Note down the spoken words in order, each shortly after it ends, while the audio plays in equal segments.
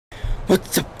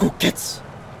What's up, cool kids?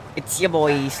 It's your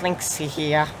boy Slinks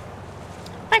here.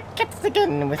 Back at it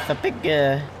again with a big,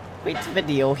 great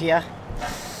video here.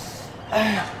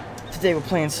 Today we're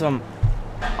playing some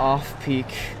Off-Peak.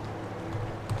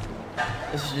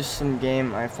 This is just some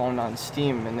game I found on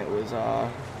Steam, and it was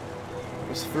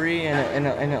free,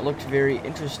 and it looked very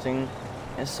interesting,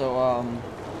 and so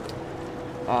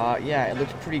yeah, it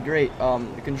looked pretty great.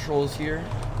 The controls here,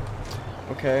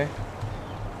 okay.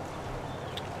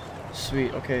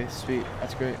 Sweet, okay, sweet,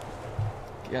 that's great.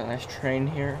 Got a nice train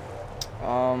here.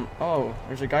 Oh,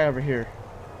 there's a guy over here.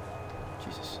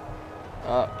 Jesus.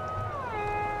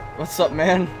 What's up,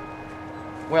 man?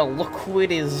 Well, look who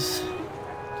it is.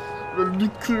 Well,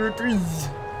 look who it is.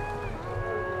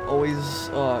 Always,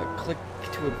 click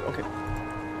to it, okay.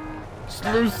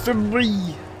 Slow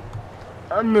somebody.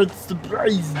 I'm not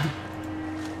surprised.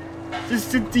 This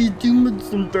city is too much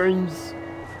sometimes.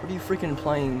 What are you freaking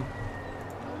playing?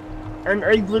 And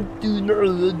I want to know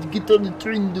how to get on the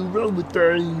train to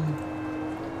Robotyne.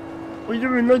 Well,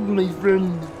 you're not my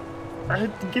friend. I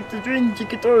have to get the train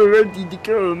ticket already to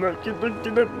come. I can look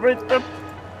it up right up.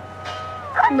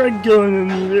 I'm not going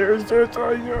anywhere, so it's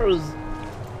all yours.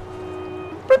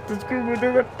 But the screw with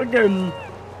it up again.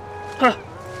 Ha!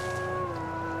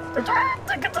 The train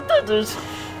ticket to others.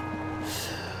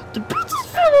 The pieces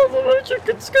fell off of my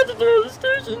ticket scattered around the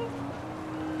station.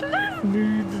 Believe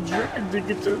me, the train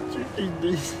tickets are cheap.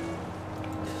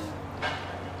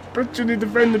 But you need to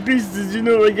find the pieces, you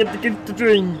know I get to get the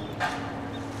train.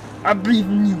 I believe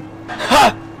in you.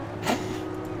 Ha!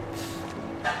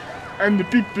 And the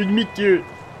people you meet here,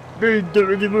 they don't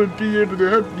really won't be able to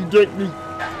help you get me.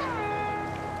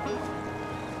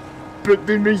 But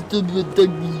they may still be attack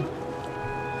me.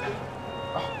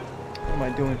 What am I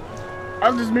doing?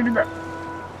 I'll just maybe not.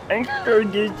 I'm gonna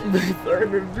engage in my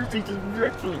father and do things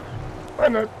directly. Why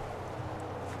not?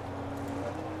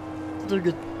 They're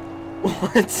good.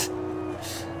 What?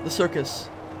 The circus.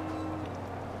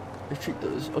 Retreat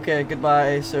those. Okay,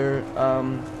 goodbye, sir.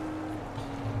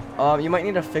 You might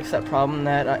need to fix that problem.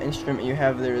 That instrument you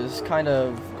have there is kind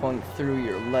of going through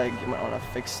your leg. You might want to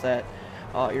fix that.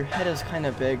 Your head is kind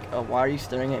of big. Why are you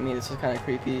staring at me? This is kind of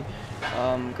creepy.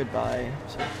 Goodbye,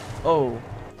 sir. Oh,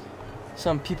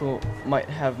 some people might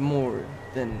have more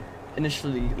than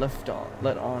initially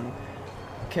let on.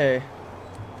 Okay.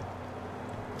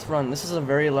 Let's run. This is a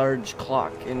very large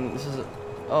clock, and this is a,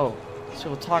 oh, so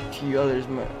we'll talk to you others,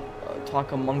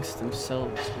 talk amongst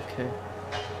themselves. Okay.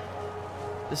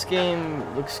 This game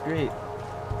looks great.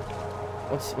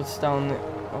 What's down there?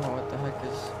 Oh, what the heck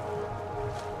is?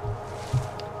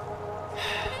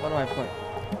 What am I playing?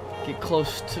 Get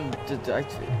close to the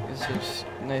is there's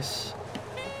nice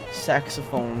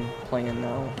saxophone playing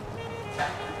now.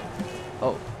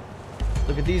 Oh,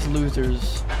 look at these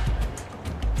losers.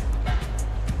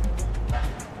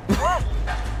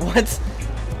 What?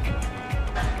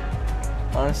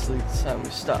 Honestly, it's time we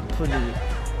stop putting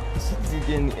this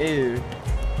in the air.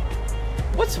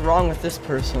 What's wrong with this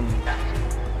person?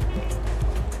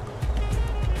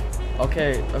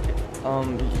 Okay,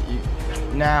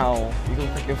 now you look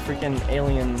like a freaking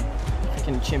alien,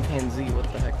 freaking chimpanzee. What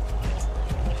the heck?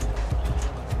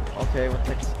 Okay, what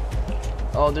the heck?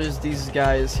 Oh, there's these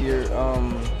guys here.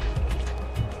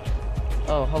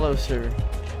 Oh, hello, sir.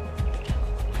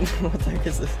 What the heck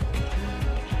is this?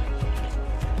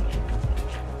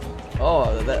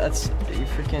 Oh, that's a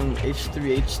freaking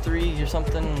H3 or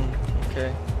something.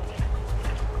 Okay,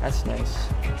 that's nice.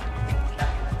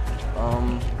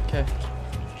 Okay.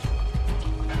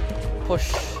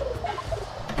 Push.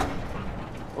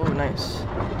 Oh, nice.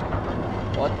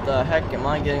 What the heck am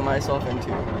I getting myself into?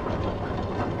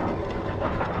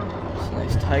 Some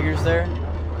nice tigers there.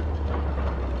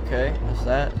 Okay, that's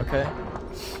that. Okay,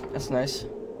 that's nice.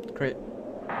 Great.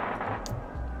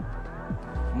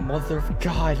 Mother of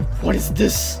God, what is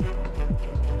this?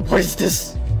 What is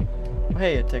this? Oh,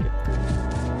 hey, I take it.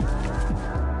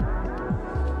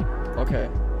 Okay,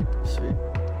 sweet.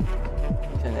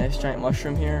 Okay, nice giant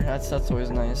mushroom here. That's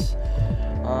always nice.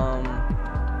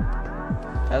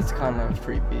 That's kind of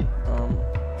creepy.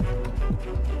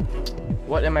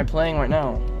 What am I playing right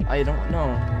now? I don't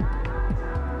know.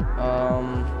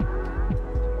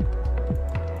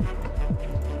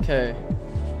 Okay.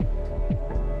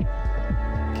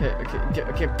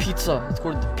 Okay, pizza. Let's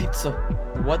go to the pizza.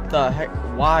 What the heck?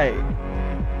 Why?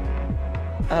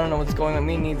 I don't know what's going on.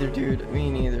 Me neither, dude. Me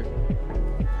neither.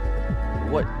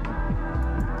 What?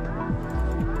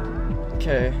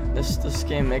 Okay, this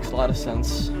game makes a lot of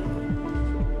sense.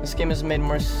 This game has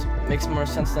makes more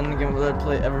sense than any game I've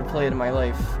ever played in my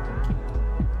life.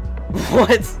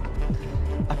 What?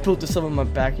 I built this up in my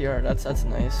backyard. That's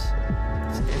nice.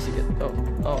 It's to get,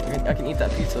 oh, I can eat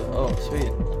that pizza. Oh, sweet.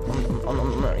 I'm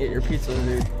gonna eat your pizza,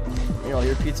 dude. Eat all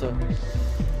your pizza.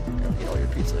 Eat all your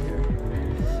pizza here.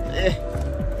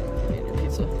 Eat your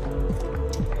pizza.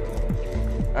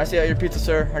 I see all your pizza,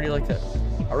 sir. How do you like that?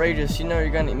 Outrageous. You know you're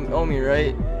gonna owe me,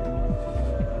 right?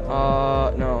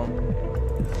 No.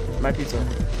 My pizza.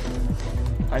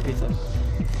 My pizza.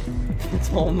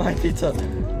 It's all my pizza.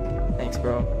 Thanks,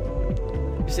 bro.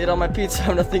 You ate all my pizza. I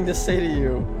have nothing to say to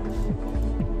you.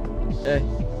 Hey.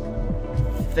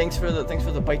 Thanks for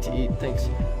the bite to eat. Thanks.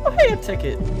 Oh, hey, a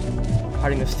ticket.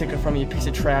 Hiding a sticker from you, piece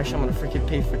of trash. I'm gonna freaking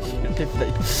pay for that.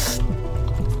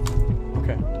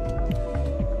 Okay.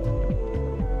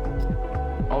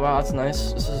 Oh wow, that's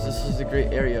nice. This is a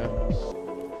great area.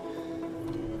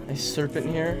 Nice serpent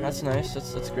here. That's nice.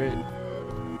 That's great.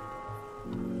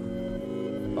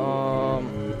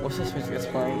 What's this music that's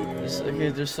playing? Okay,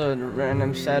 there's a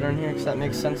random Saturn here, because that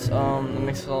makes sense. It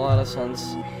makes a lot of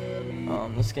sense.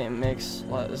 This game makes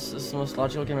a lot. This is the most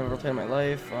logical game I've ever played in my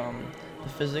life. The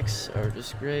physics are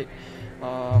just great.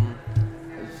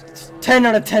 10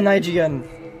 out of 10 IGN.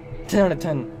 10 out of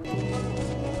 10.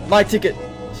 My ticket.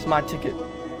 It's my ticket.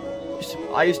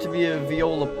 I used to be a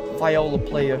viola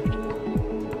player.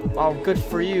 Wow, good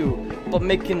for you. But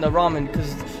making the ramen,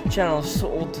 because the channel is so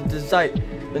old to decide.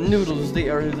 The noodles, they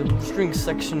are the string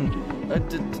section.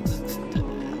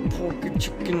 Pork and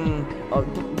chicken.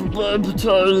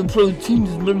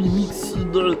 Proteins, meats.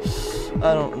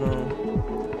 I don't know.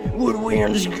 What are we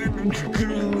on this?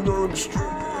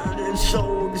 It's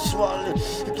so swallowed.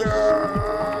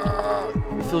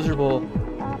 Fills your bowl.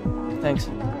 Thanks.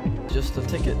 Just a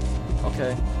ticket.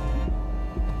 Okay.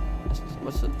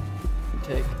 What's the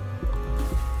take?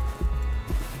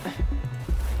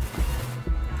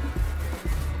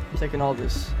 I'm taking all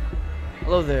this.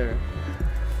 Hello there.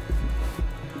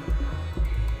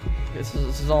 This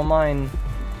is all mine.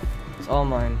 It's all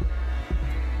mine.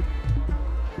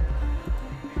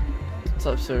 What's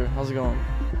up, sir? How's it going?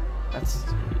 That's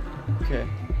okay.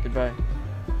 Goodbye.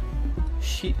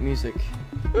 Sheet music.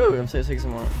 Ooh, I'm taking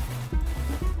some more.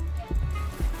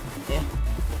 Yeah.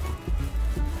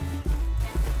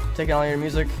 Taking all your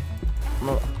music.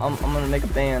 I'm gonna make a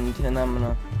band and I'm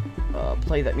gonna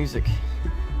play that music.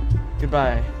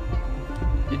 Goodbye.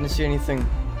 You didn't see anything.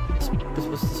 What's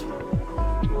this?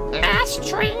 Last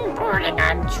train boarding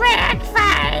on track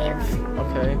 5.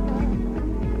 Okay.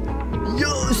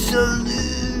 Yo, so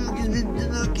Luke has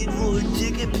been looking for a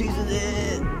ticket piece of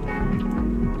that.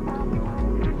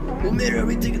 What matter how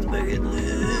many tickets back in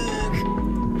Luke?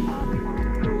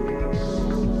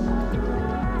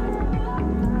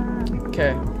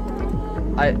 Okay.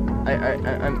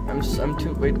 I'm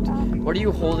too. Wait. What are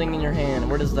you holding in your hand?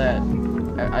 What is that?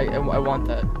 I want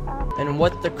that. And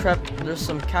what the crap? There's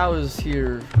some cows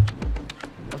here.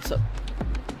 What's up?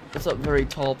 What's up, very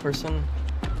tall person?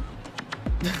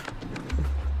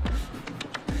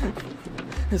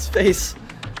 His face.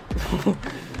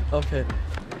 Okay.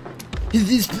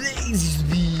 This place used to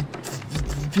be a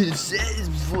bit of sadness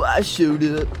before I showed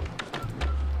up.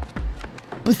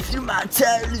 But through my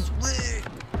tireless work,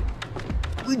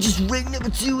 we just ranked number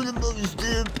 2 in the most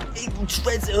able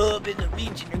treasure hub in the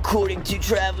region, according to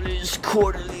Travelers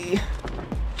Quarterly.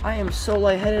 I am so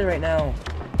lightheaded right now.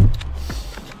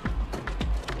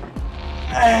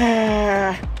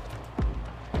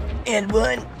 And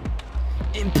one,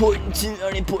 important to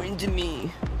unimportant to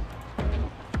me.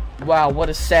 Wow, what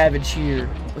a savage here.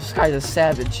 This guy's a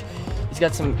savage. He's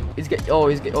got some. He's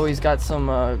got some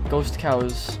ghost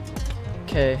cows.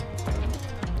 Okay.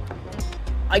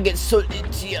 I get sold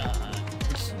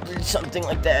into something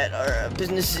like that, or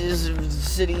businesses of the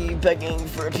city begging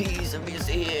for a piece of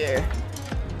music here.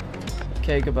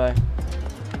 Okay, goodbye.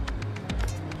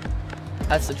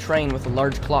 That's a train with a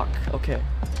large clock. Okay.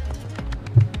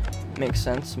 Makes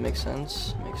sense, makes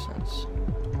sense, makes sense.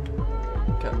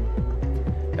 Okay.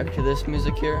 Back to this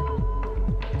music here.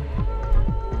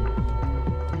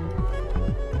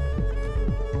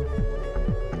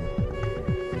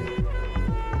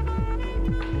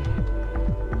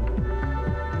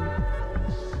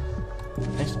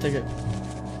 Nice ticket.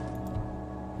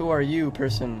 Who are you,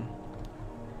 person?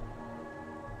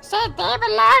 Said they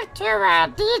belong to a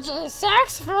DJ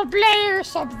saxophone player or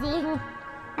something.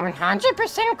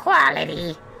 100%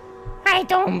 quality. I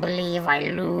don't believe I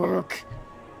look.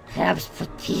 Helps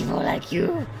put people like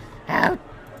you out.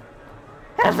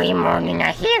 Every morning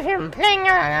I hear him playing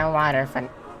on a waterfront.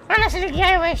 Honestly,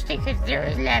 I wish they could throw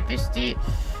his Lapis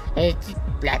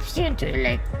into the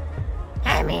lake.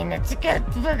 I mean, it's a good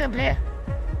fucking player.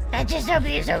 I just hope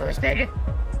he's always better.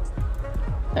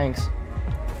 Thanks.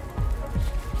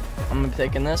 I'm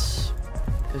taking this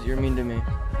because you're mean to me.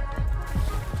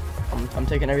 I'm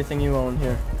taking everything you own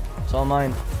here. It's all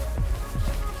mine.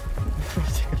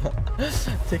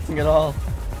 Taking it all.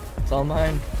 It's all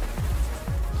mine.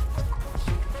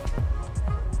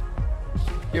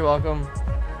 You're welcome.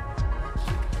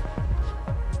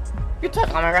 You took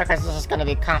on my records, this is gonna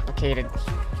be complicated.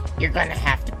 You're gonna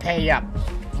have to pay up,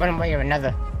 one way or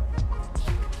another.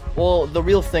 Well, the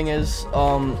real thing is,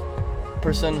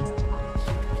 person,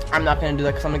 I'm not gonna do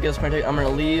that because I'm gonna get this printed. I'm gonna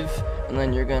leave, and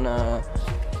then you're gonna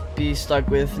be stuck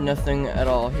with nothing at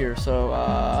all here. So,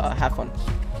 have fun.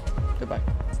 Goodbye.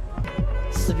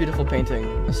 This is a beautiful painting.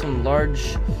 There's some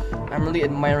large. I'm really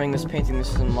admiring this painting.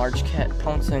 This is a large cat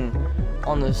pouncing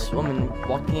on this woman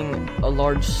walking a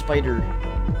large spider.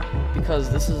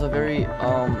 Because this is a very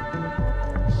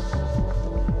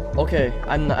okay,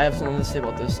 I have something to say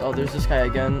about this. Oh, there's this guy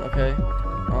again. Okay,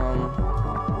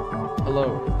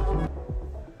 hello.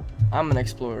 I'm an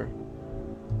explorer.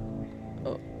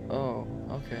 Oh,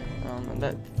 okay.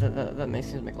 That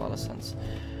makes a lot of sense.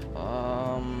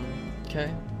 Okay.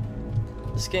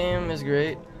 This game is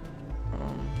great.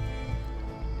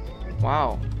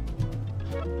 Wow.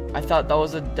 I thought that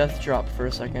was a death drop for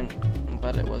a second,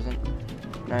 but it wasn't.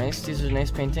 Nice. These are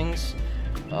nice paintings.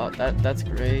 That's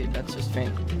great. That's just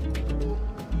faint.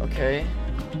 Okay.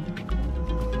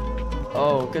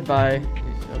 Oh, goodbye.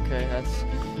 Okay,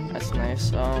 that's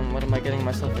nice. What am I getting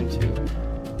myself into?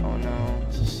 Oh no,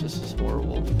 this is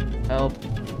horrible. Help!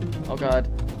 Oh god.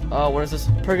 Oh, what is this?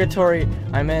 Purgatory.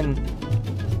 I'm in.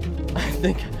 I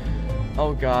think.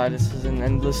 Oh god, this is an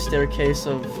endless staircase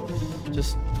of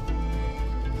just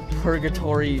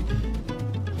purgatory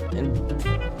and.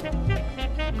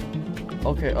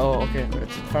 Okay, oh, okay,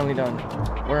 it's finally done.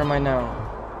 Where am I now?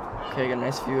 Okay, I got a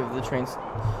nice view of the train's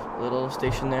little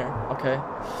station there. Okay.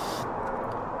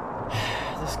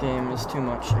 This game is too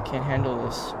much. I can't handle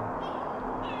this.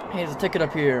 Hey, there's a ticket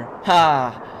up here.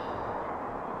 Ha!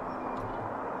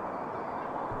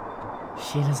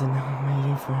 She doesn't know I'm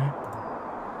waiting for her.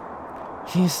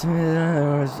 She used to be in other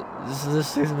words.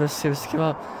 This is the best to skip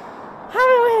up. I've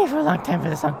been waiting for a long time for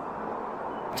this song.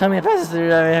 Tell me it passes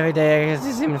through every day. I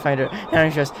just seem to find her. Not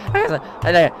interest.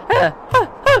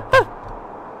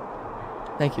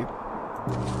 Thank you.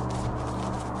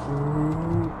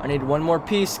 I need one more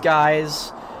piece,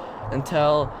 guys,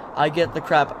 until I get the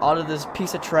crap out of this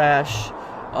piece of trash.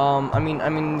 I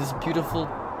mean this beautiful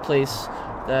place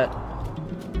that.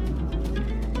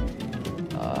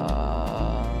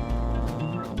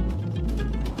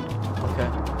 Okay.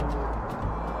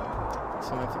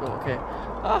 So I have to go. Okay.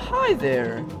 Hi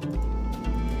there.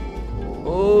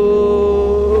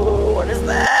 Oh, what is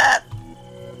that?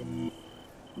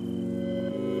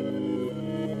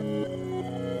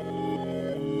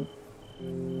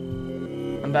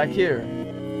 I'm back here.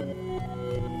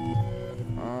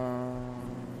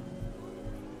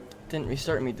 Didn't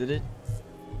restart me, did it?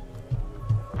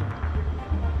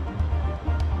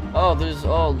 Oh,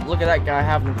 look at that guy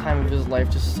having the time of his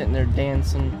life, just sitting there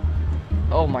dancing.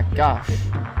 Oh my gosh.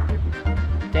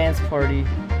 Dance party.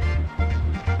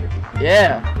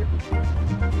 Yeah.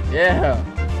 Yeah.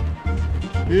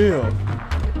 Yeah.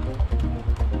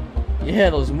 Yeah,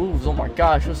 those moves. Oh my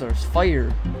gosh, those are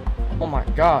fire. Oh my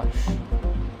gosh.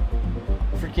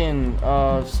 Freaking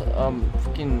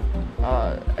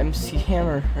MC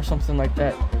Hammer or something like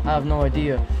that. I have no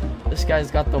idea. This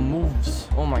guy's got the moves.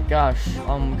 Oh my gosh.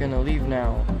 I'm gonna leave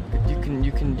now. You can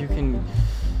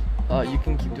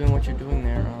keep doing what you're doing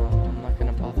there. I'm not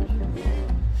gonna bother you.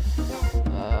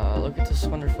 Look at this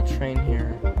wonderful train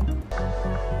here.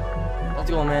 Let's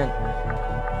go, man.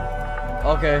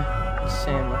 Okay.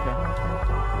 Sam, okay.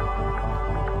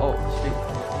 Oh, sweet.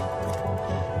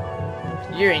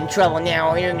 You're in trouble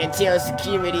now. You're gonna tell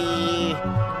security.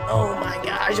 Oh my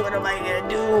gosh, what am I gonna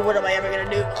do? What am I ever gonna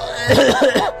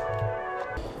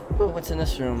do? What's in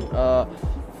this room?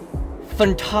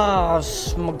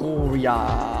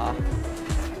 Phantasmagoria.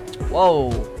 Whoa.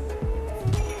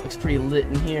 Looks pretty lit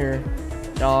in here.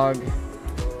 Dog.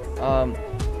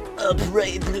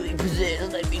 Upright, bluey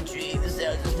possessed, let me dream the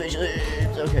sounds of special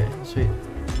herbs. Okay, sweet.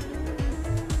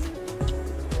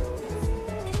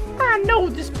 I know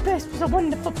this place was a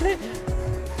wonderful place.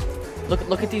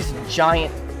 Look at these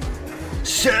giant.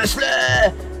 Seriously?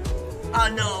 I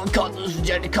know, caught those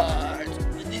rejected cards.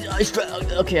 I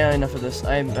struggled. Okay, enough of this.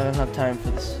 I don't have time for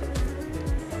this.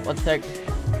 What the heck?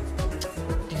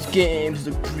 These games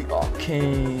look pretty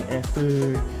arcane and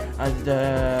food. I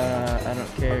don't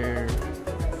care.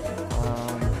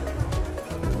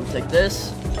 We'll take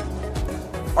this.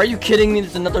 Are you kidding me?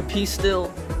 There's another piece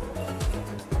still.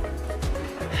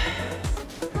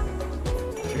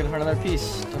 We're gonna find another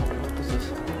piece.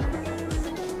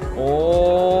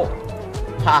 Oh.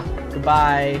 Ha.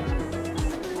 Goodbye.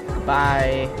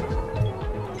 Goodbye.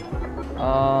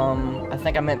 I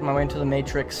think I meant my way into the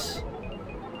Matrix.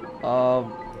 I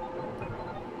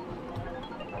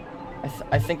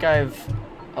think I've...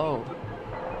 Oh.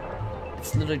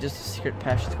 It's literally just a secret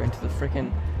passage going to the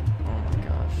frickin'... Oh my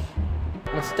gosh.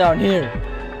 What's down here?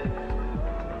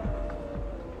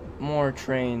 More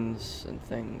trains and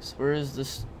things. Where is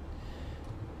this?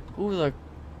 Who the...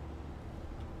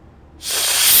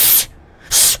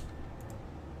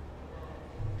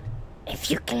 If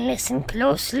you can listen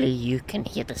closely, you can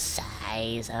hear the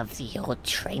sighs of the old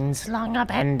trains long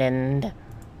abandoned.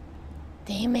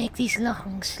 They make these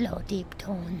long, slow, deep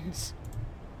tones.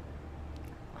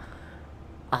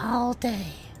 All day.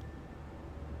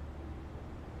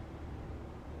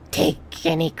 Take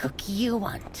any cookie you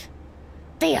want.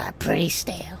 They are pretty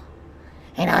stale.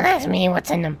 And don't ask me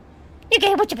what's in them. You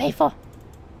get what you pay for.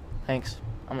 Thanks.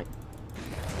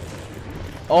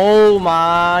 Oh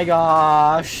my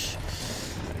gosh.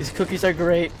 These cookies are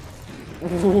great.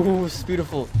 Ooh, it's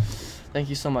beautiful. Thank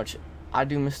you so much. I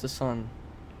do miss the sun.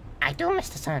 I do miss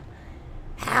the sun.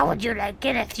 How would you like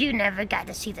it if you never got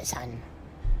to see the sun?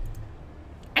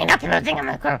 I know people think I'm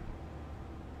a girl.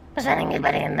 But I think it's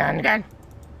better than the underground.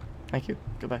 Thank you.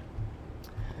 Goodbye.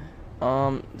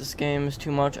 This game is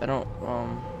too much. I don't,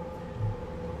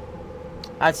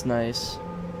 That's nice.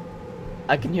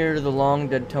 I can hear the long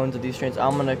dead tones of these trains.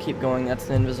 I'm gonna keep going. That's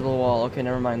the invisible wall. Okay,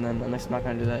 never mind then. I'm not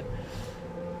gonna do that.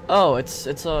 Oh, it's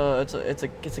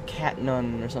a cat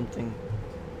nun or something.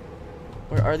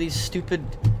 Where are these stupid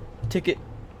ticket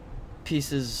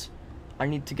pieces? I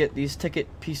need to get these ticket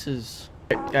pieces.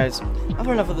 Right, guys, I've had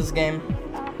enough of this game.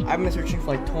 I've been searching for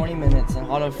like 20 minutes on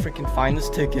how to freaking find this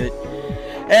ticket,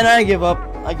 and I give up.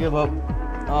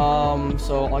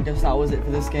 So I guess that was it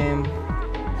for this game.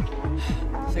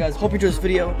 So guys, hope you enjoyed this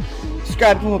video.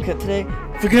 Subscribe to Kit today.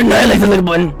 Freaking annihilate the little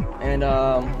button. And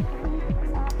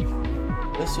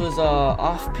this was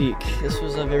Off Peak. This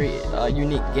was a very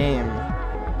unique game.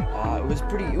 It was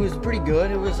pretty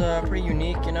good. It was pretty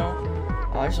unique, you know.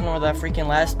 I just don't know where that freaking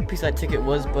last piece of that ticket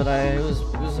was, but it was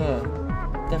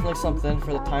definitely something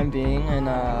for the time being, and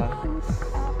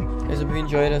guys hope you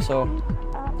enjoyed it. So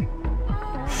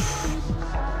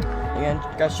again,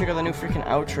 guys, check out the new freaking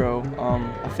outro.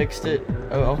 I fixed it.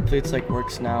 Oh, hopefully it's like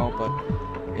works now, but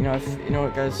you know, you know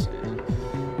what, guys,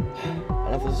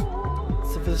 that's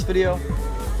it for this video.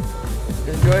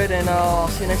 Enjoy it, and I'll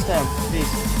see you next time.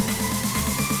 Peace.